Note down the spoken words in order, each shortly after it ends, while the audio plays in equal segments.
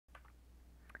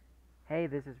Hey,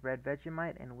 this is Red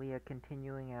Vegemite, and we are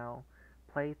continuing our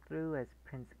playthrough as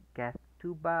Prince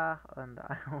Gastuba on the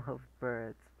Isle of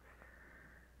Birds.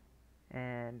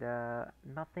 And,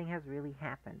 nothing has really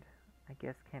happened. I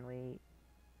guess,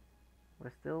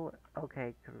 we're still,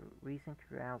 okay, recent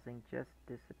carousing just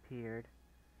disappeared.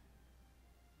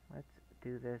 Let's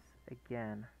do this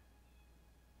again.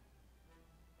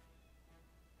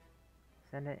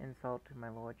 Send an insult to my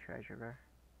Lord Treasurer.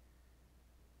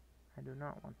 I do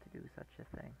not want to do such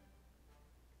a thing.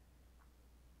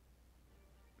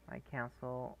 My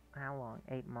council, how long?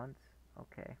 8 months?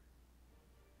 Okay.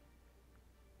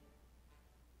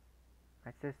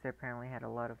 My sister apparently had a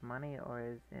lot of money or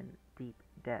is in deep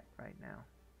debt right now.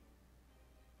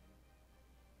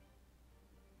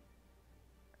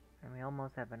 And we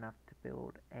almost have enough to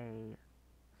build a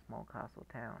small castle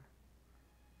town.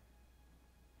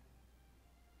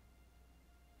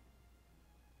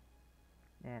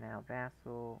 And our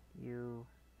vassal, you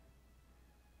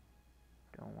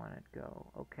don't want to go.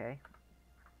 Okay.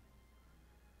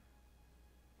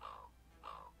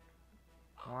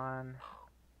 One.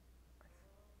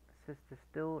 Sister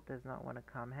still does not want to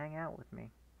come hang out with me.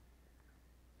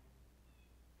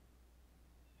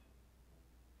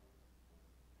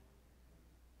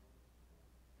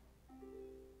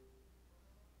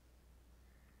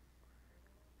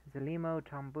 Zelimo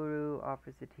Tamburu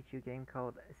offers to teach you a game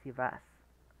called Sivas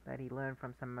that he learned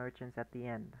from some merchants at the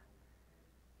end.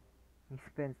 He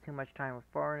spends too much time with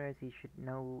foreigners, he should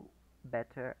know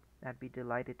better. I'd be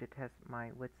delighted to test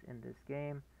my wits in this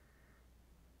game.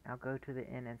 I'll go to the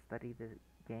inn and study this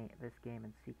game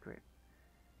in secret.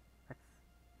 That's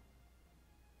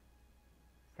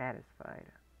satisfied.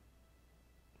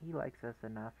 He likes us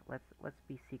enough. Let's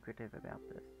be secretive about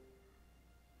this.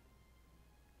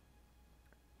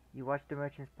 You watched the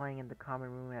merchants playing in the common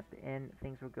room at the inn.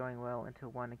 Things were going well until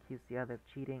one accused the other of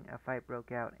cheating. A fight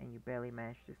broke out, and you barely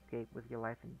managed to escape with your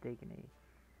life and dignity.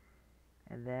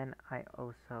 And then I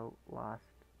also lost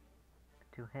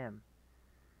to him.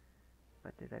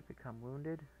 But did I become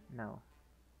wounded? No.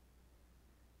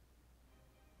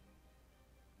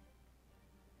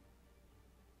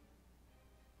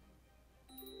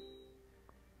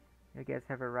 Your guests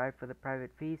have arrived for the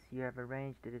private feast you have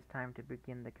arranged. It is time to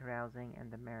begin the carousing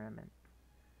and the merriment.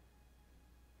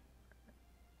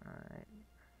 Alright.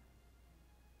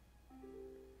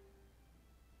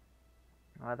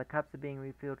 While the cups are being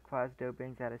refilled, Crusader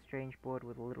brings out a strange board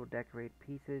with little decorated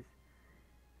pieces,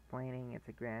 explaining it's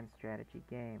a grand strategy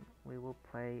game. We will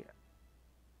play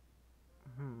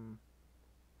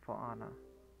for honor.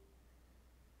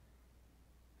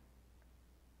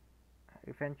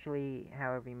 Eventually,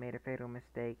 however, you made a fatal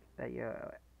mistake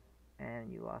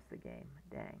and you lost the game.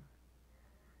 Dang.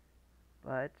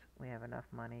 But we have enough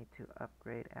money to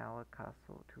upgrade our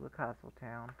castle to a castle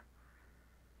town.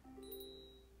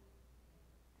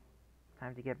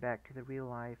 Time to get back to the real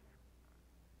life.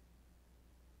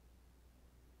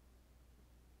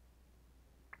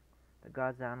 The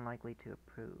gods are unlikely to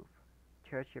approve.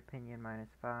 Church opinion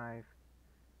 -5.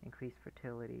 Increased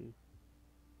fertility.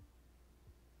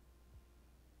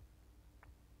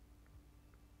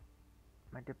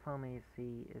 My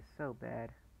diplomacy is so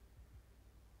bad.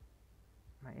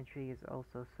 My intrigue is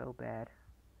also so bad.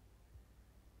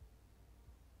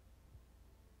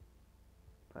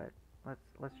 But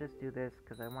let's just do this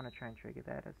because I want to try and trigger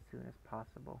that as soon as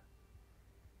possible.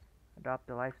 Adopt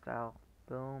the lifestyle.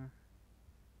 Boom.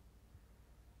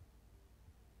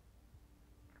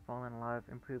 Fall in love.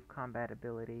 Improve combat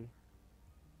ability.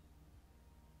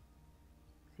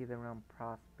 See the realm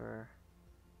prosper.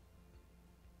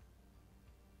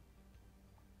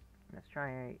 Let's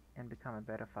try and become a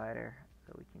better fighter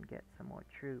so we can get some more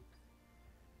troops.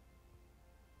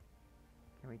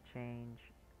 Can we change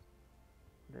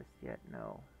this yet?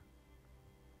 No.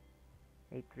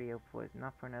 8304 is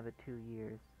not for another 2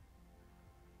 years.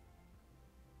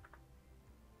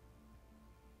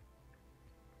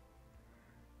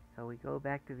 So we go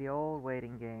back to the old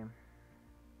waiting game.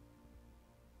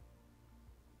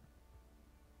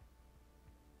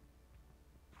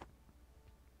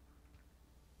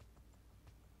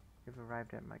 You've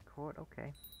arrived at my court,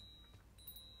 okay.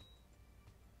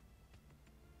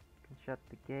 Can shut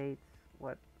the gates.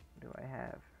 What do I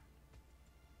have?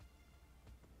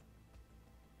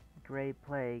 Gray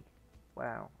Plague.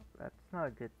 Wow, that's not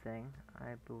a good thing,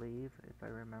 I believe, if I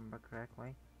remember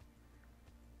correctly.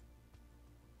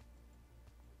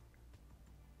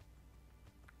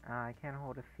 I can't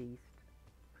hold a feast.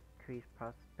 Increase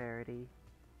prosperity.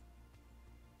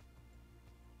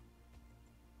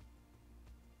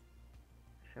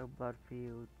 Show blood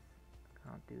fields.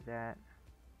 Can't do that.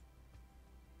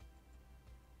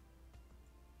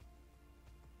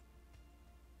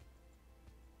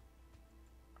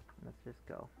 just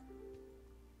go.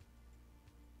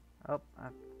 Oh,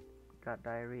 I've got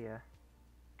diarrhea.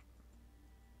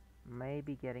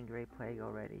 Maybe getting Great Plague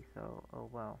already, so oh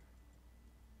well.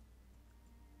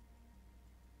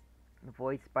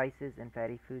 Avoid spices and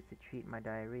fatty foods to treat my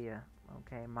diarrhea.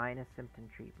 Okay, minus symptom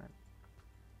treatment.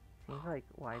 Seems like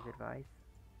wise advice.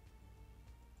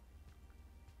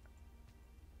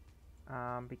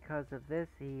 Because of this,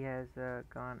 he has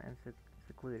gone and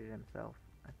secluded himself.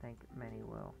 I think many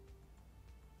will.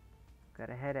 Got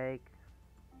a headache.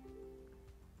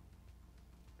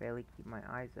 Barely keep my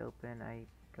eyes open. I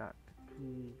got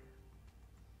fatigue.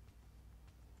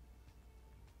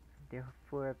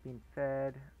 Therefore, I've been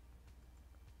fed.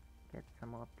 Get some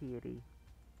more piety.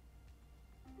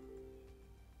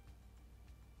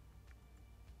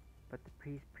 But the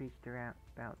priest preached around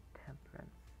about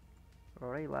temperance.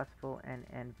 Already lustful and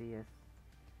envious.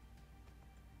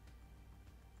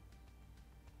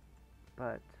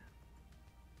 But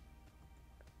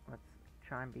let's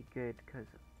try and be good, cause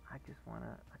I just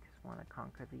wanna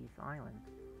conquer these islands.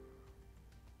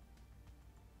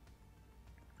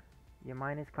 Your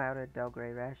mind is clouded, dull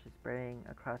gray rash is spreading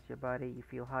across your body. You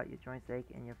feel hot, your joints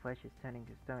ache, and your flesh is turning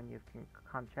to stone. You've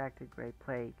contracted Great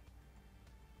Plague.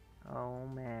 Oh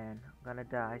man, I'm gonna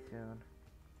die soon.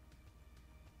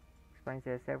 Explains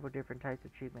there are several different types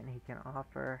of treatment he can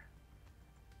offer.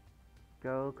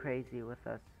 Go crazy with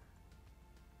us.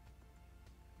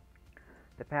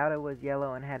 The powder was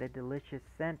yellow and had a delicious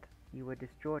scent. You were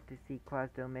distraught to see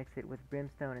Quasdo mix it with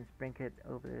brimstone and sprinkle it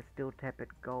over the still tepid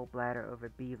gallbladder of a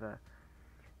beaver.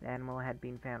 The animal had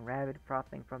been found rabid,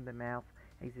 frothing from the mouth,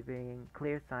 exhibiting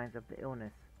clear signs of the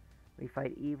illness. We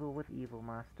fight evil with evil,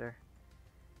 master.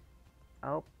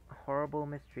 Oh, horrible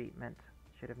mistreatment.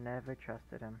 Should have never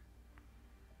trusted him.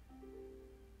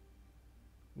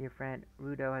 Your friend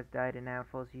Rudo has died, and now it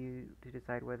falls you to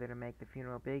decide whether to make the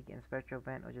funeral big and special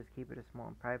event or just keep it a small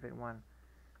and private one.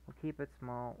 We'll keep it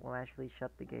small. We'll actually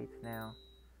shut the gates now.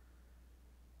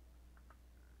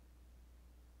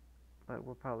 But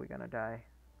we're probably gonna die.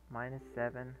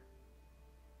 -7.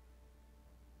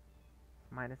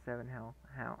 -7 health.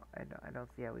 How? I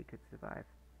don't see how we could survive.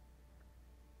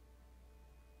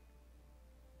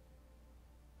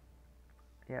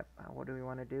 Yep, what do we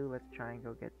want to do? Let's try and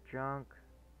go get drunk.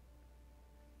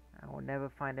 I will never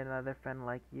find another friend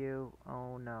like you.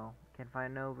 Oh no. Can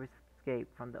find no escape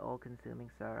from the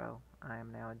all-consuming sorrow. I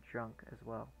am now drunk as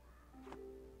well.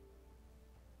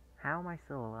 How am I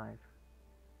still alive?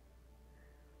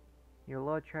 Your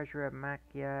Lord Treasurer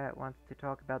Makia wants to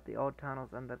talk about the old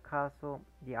tunnels under the castle.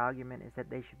 The argument is that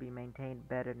they should be maintained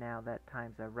better now that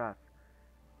times are rough.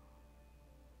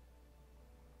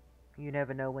 You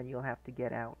never know when you'll have to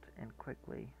get out, and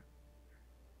quickly.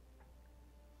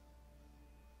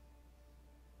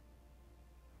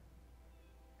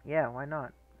 Yeah, why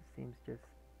not? Seems just...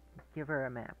 give her a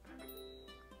map.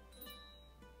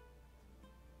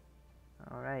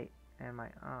 Alright, and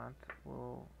my aunt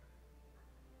will...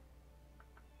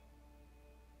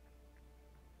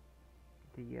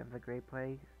 Do you have the Great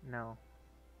Plague? No.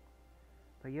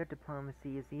 But your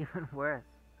diplomacy is even worse.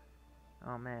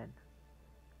 Oh man.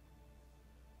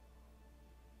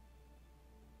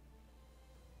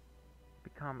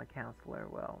 Become a counselor.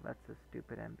 Well, that's a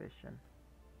stupid ambition.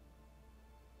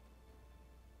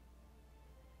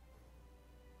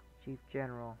 Chief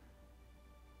General.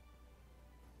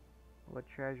 Lord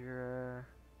Treasurer.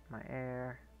 My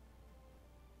heir.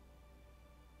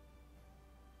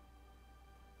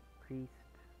 Priest.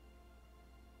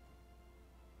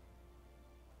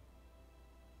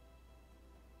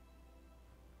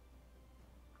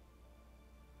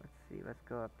 Let's see, let's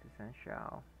go up to Saint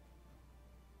Charles.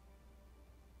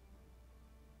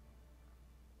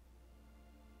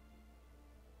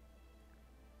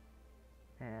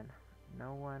 And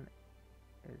no one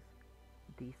is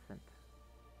decent.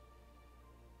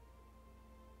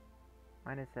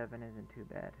 -7 isn't too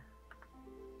bad.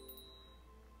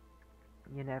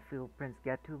 Your nephew, Prince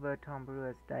Gatuba Tomburu,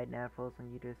 has died. Now it falls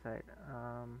on you to decide.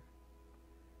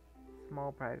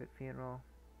 Small private funeral.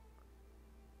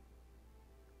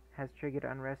 Has triggered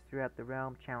unrest throughout the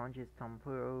realm. Challenges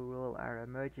Tomburu rule are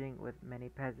emerging, with many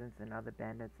peasants and other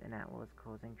bandits and outlaws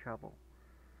causing trouble.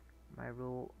 My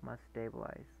rule must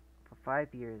stabilize. For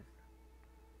 5 years,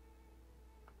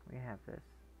 we have this.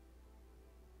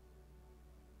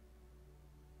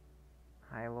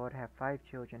 High Lord, have 5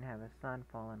 children, have a son,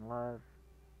 fall in love.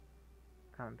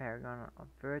 Common paragon of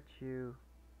virtue.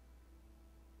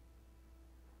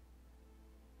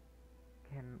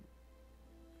 Can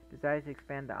desires to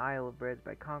expand the Isle of Birds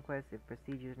by conquest. If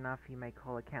prestigious enough, he may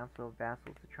call a council of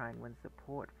vassals to try and win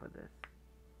support for this.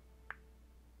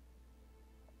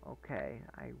 Okay,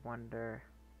 I wonder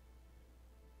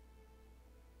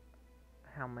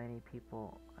how many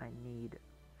people I need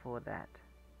for that.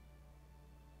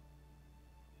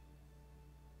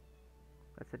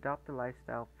 Let's adopt the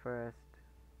lifestyle first,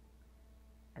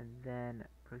 and then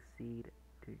proceed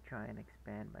to try and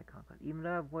expand my conquest. Even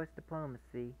though I have worse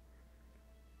diplomacy,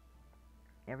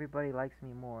 everybody likes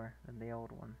me more than the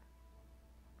old one.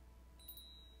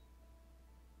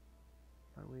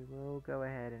 But we will go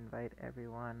ahead and invite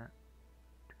everyone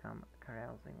to come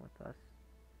carousing with us.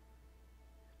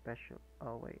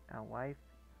 Oh wait, our wife?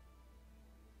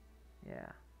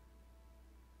 Yeah.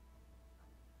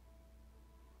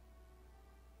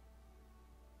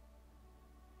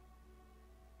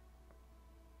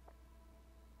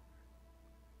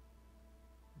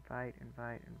 Invite,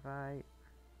 invite, invite.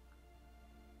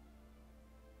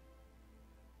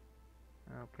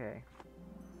 Okay.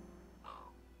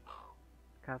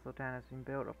 Castle town has been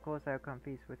built. Of course I'll come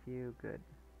feast with you. Good.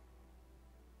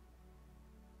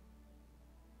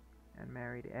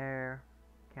 Unmarried heir.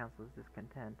 Council's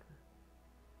discontent.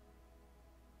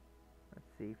 Let's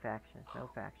see. Factions. No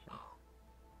factions.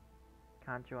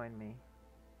 Can't join me.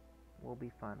 Will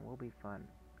be fun. Will be fun.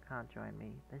 Can't join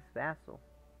me. This vassal.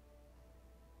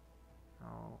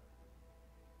 Oh.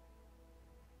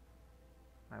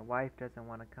 My wife doesn't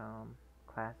want to come.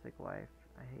 Classic wife.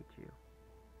 I hate you.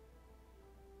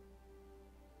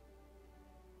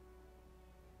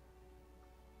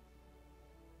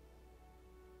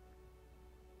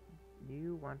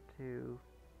 You want to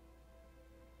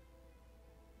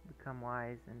become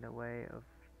wise in the way of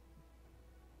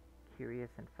curious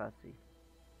and fussy.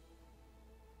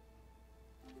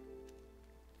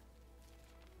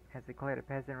 Has declared a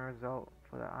peasant result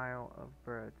for the Isle of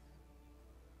Birds.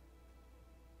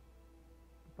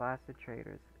 Blasted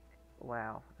traders.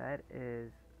 Wow, that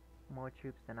is more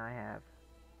troops than I have.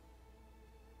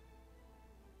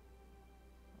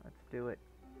 Let's do it.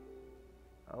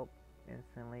 Oh,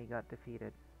 instantly got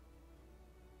defeated.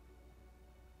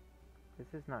 This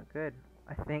is not good.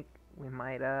 I think we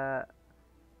might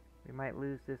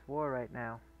lose this war right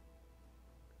now.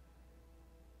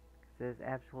 There's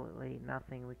absolutely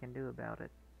nothing we can do about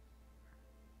it.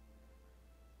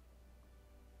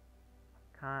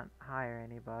 Can't hire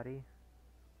anybody.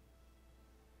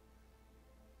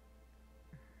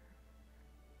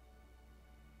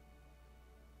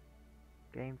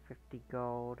 Gain 50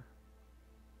 gold.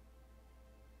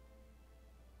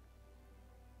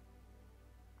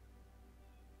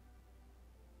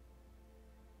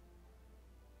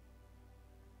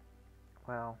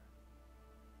 Well,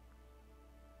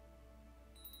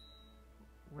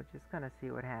 we're just gonna see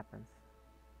what happens.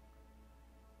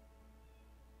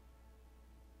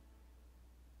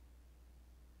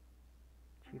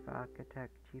 Chief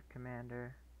Architect, Chief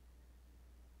Commander.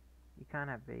 You can't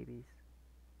have babies.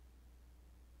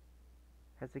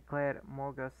 Has declared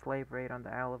Morga slave raid on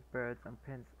the Isle of Birds and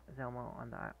Prince Zelmo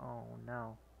on the oh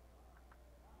no.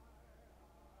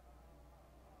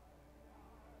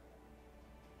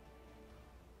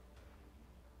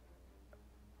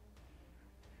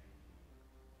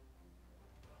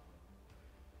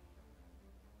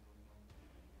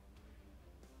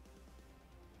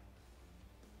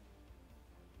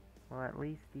 Well, at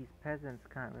least these peasants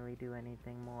can't really do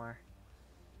anything more.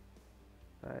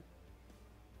 But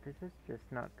this is just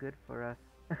not good for us.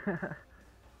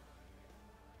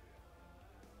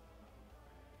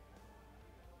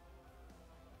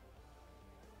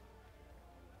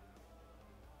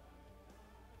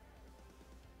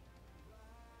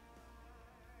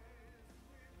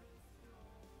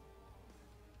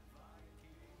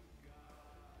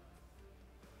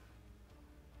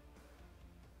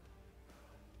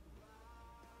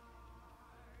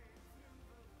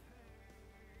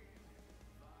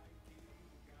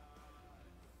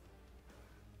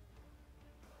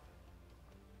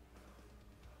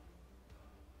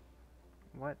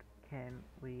 What can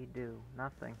we do?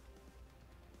 Nothing.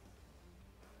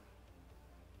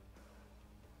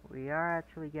 We are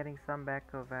actually getting some back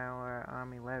of our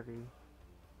army levy.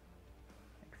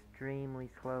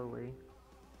 Extremely slowly.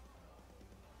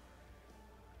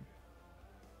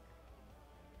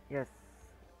 Yes,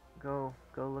 go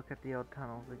look at the old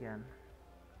tunnels again.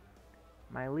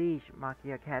 My liege,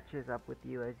 Makia catches up with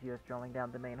you as you are strolling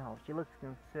down the main hall. She looks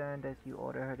concerned as you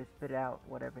order her to spit out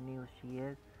whatever news she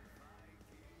is.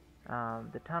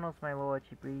 The tunnels, my lord,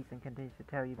 she breathes and continues to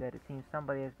tell you that it seems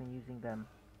somebody has been using them.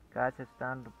 Guards have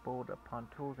stumbled upon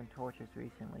tools and torches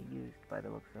recently used by the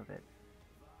looks of it.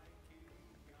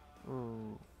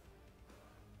 Ooh.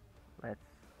 Let's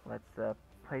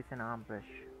place an ambush.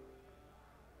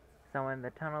 someone in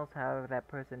the tunnels. However, that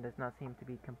person does not seem to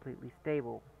be completely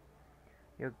stable.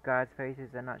 Your guards'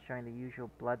 faces are not showing the usual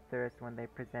bloodthirst when they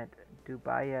present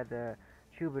Dubaya the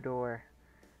troubadour,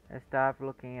 a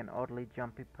starved-looking and oddly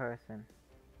jumpy person.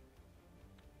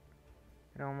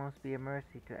 It'd almost be a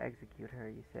mercy to execute her,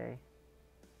 you say.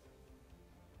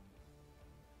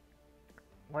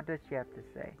 What does she have to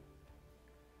say?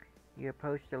 You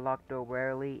approach the locked door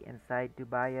warily. Inside,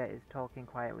 Dubaya is talking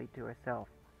quietly to herself.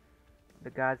 The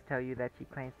guards tell you that she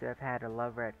claims to have had a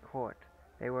lover at court.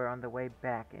 They were on the way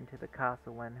back into the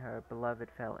castle when her beloved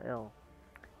fell ill.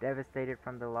 Devastated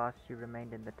from the loss, she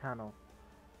remained in the tunnels.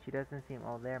 She doesn't seem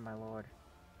all there, my lord.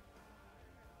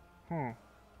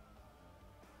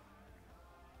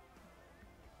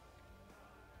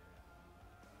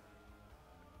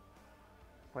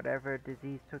 Whatever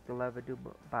disease took the lover,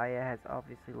 Dubaya has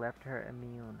obviously left her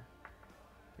immune.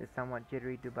 The somewhat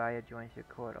jittery Dubaya joins your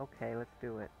court. Okay, let's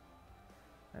do it.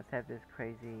 Let's have this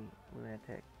crazy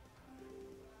lunatic.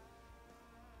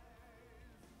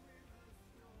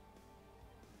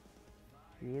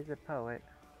 He is a poet.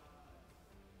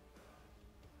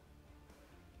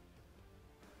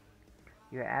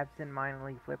 You're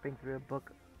absent-mindedly flipping through a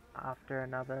book after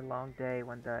another long day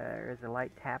when there is a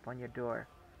light tap on your door.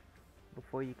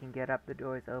 Before you can get up, the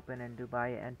door is open and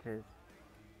Dubaya enters.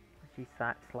 She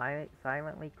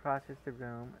silently crosses the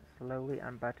room, slowly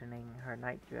unbuttoning her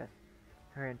nightdress.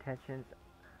 Her intentions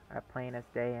are plain as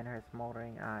day in her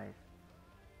smoldering eyes.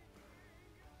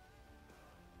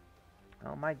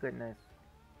 Oh my goodness.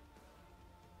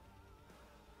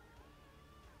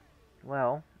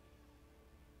 Well,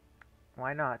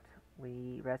 why not?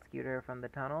 We rescued her from the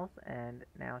tunnels, and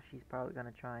now she's probably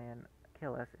gonna try and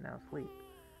kill us in our sleep.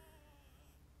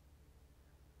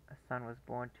 A son was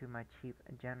born to my chief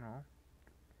general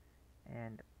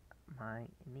and my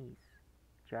niece,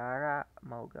 Jara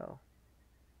Mogo.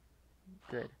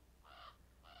 Good.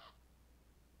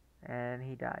 And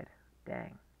he died.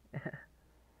 Dang.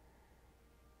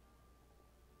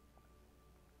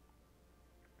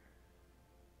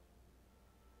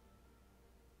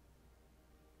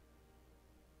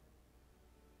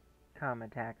 Come,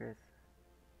 attackers.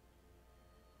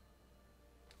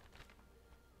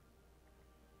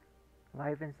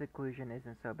 Life in seclusion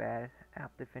isn't so bad.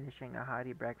 After finishing a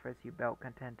hearty breakfast, you belt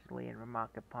contentedly and remark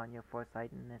upon your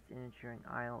foresightedness in ensuring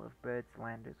Isle of Birds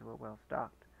landers were well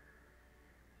stocked.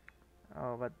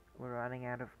 Oh, but we're running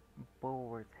out of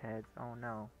bulwark heads. Oh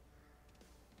no.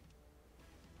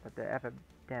 But the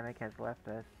epidemic has left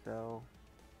us, so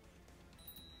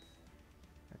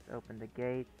let's open the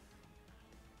gates.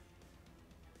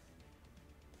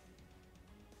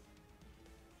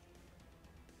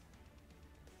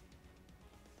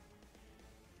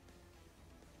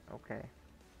 Okay.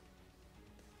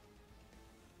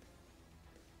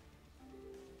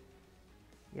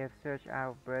 You have searched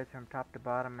Isle of Birds from top to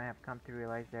bottom and have come to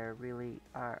realize there really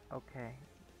are, okay,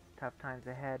 tough times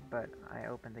ahead, but I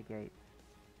opened the gates.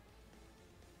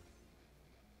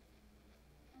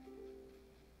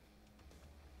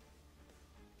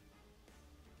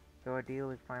 The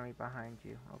ordeal is finally behind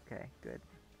you. Okay, good.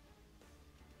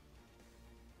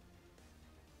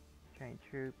 Train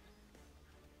troops.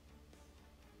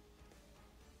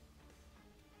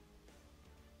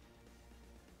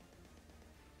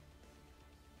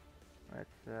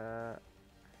 Let's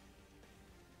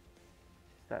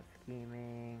start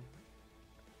scheming.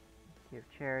 Give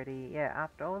charity. Yeah,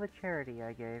 after all the charity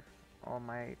I gave, all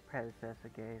my predecessor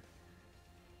gave,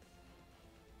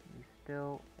 you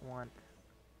still want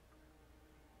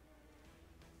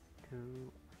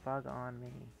to bug on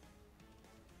me.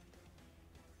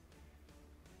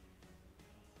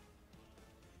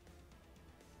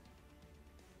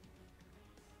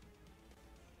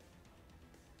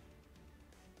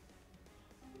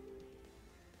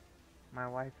 My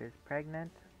wife is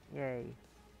pregnant. Yay.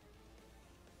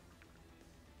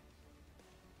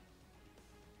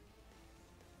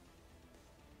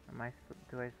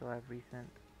 Do I still have recent?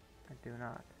 I do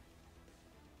not.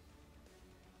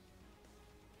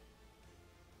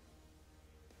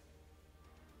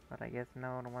 But I guess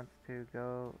no one wants to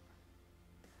go.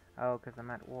 Oh, because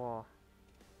I'm at war.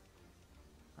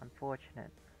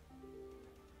 Unfortunate.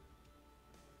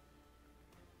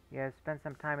 You have spent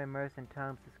some time immersed in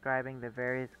tomes describing the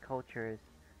various cultures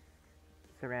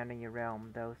surrounding your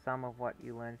realm. Though some of what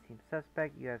you learn seems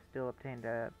suspect, you have still obtained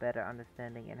a better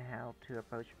understanding in how to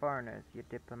approach foreigners. Your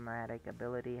diplomatic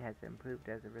ability has improved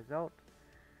as a result.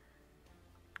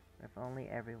 If only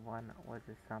everyone was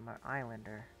a summer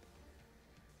islander.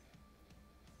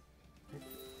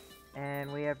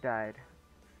 And we have died.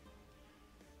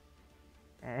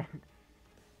 And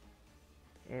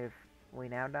if We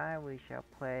now die. We shall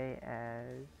play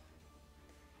as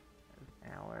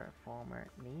our former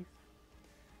niece.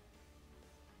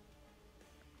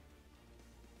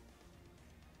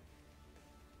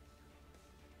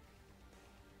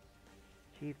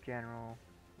 Chief General,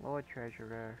 Lord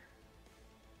Treasurer.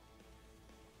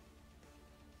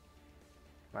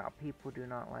 Well, people do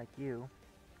not like you.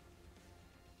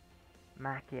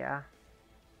 Makia.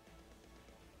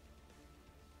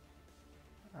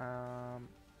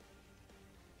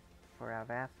 For our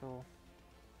vassal.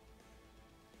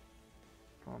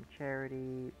 Form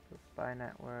charity, build spy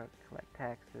network, collect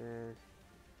taxes,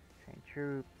 train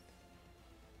troops,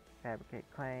 fabricate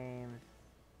claims,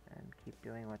 and keep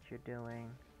doing what you're doing.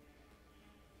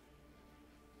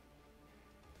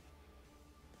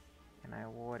 Can I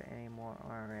award any more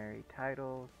honorary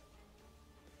titles?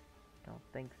 Don't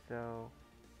think so.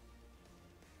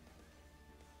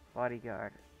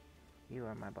 Bodyguard. You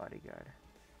are my bodyguard.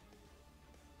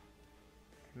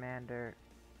 Commander.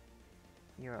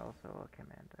 You're also a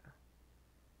commander.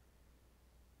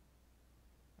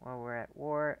 While we're at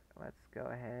war, let's go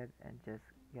ahead and just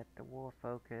get the war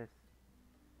focus.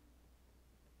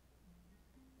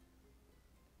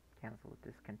 Cancel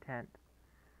discontent.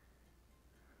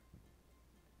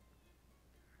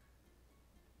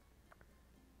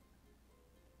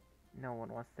 No one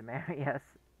wants to marry us,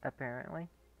 apparently.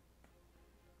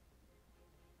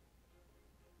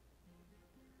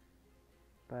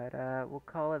 But we'll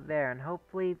call it there, and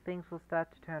hopefully things will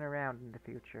start to turn around in the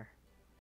future.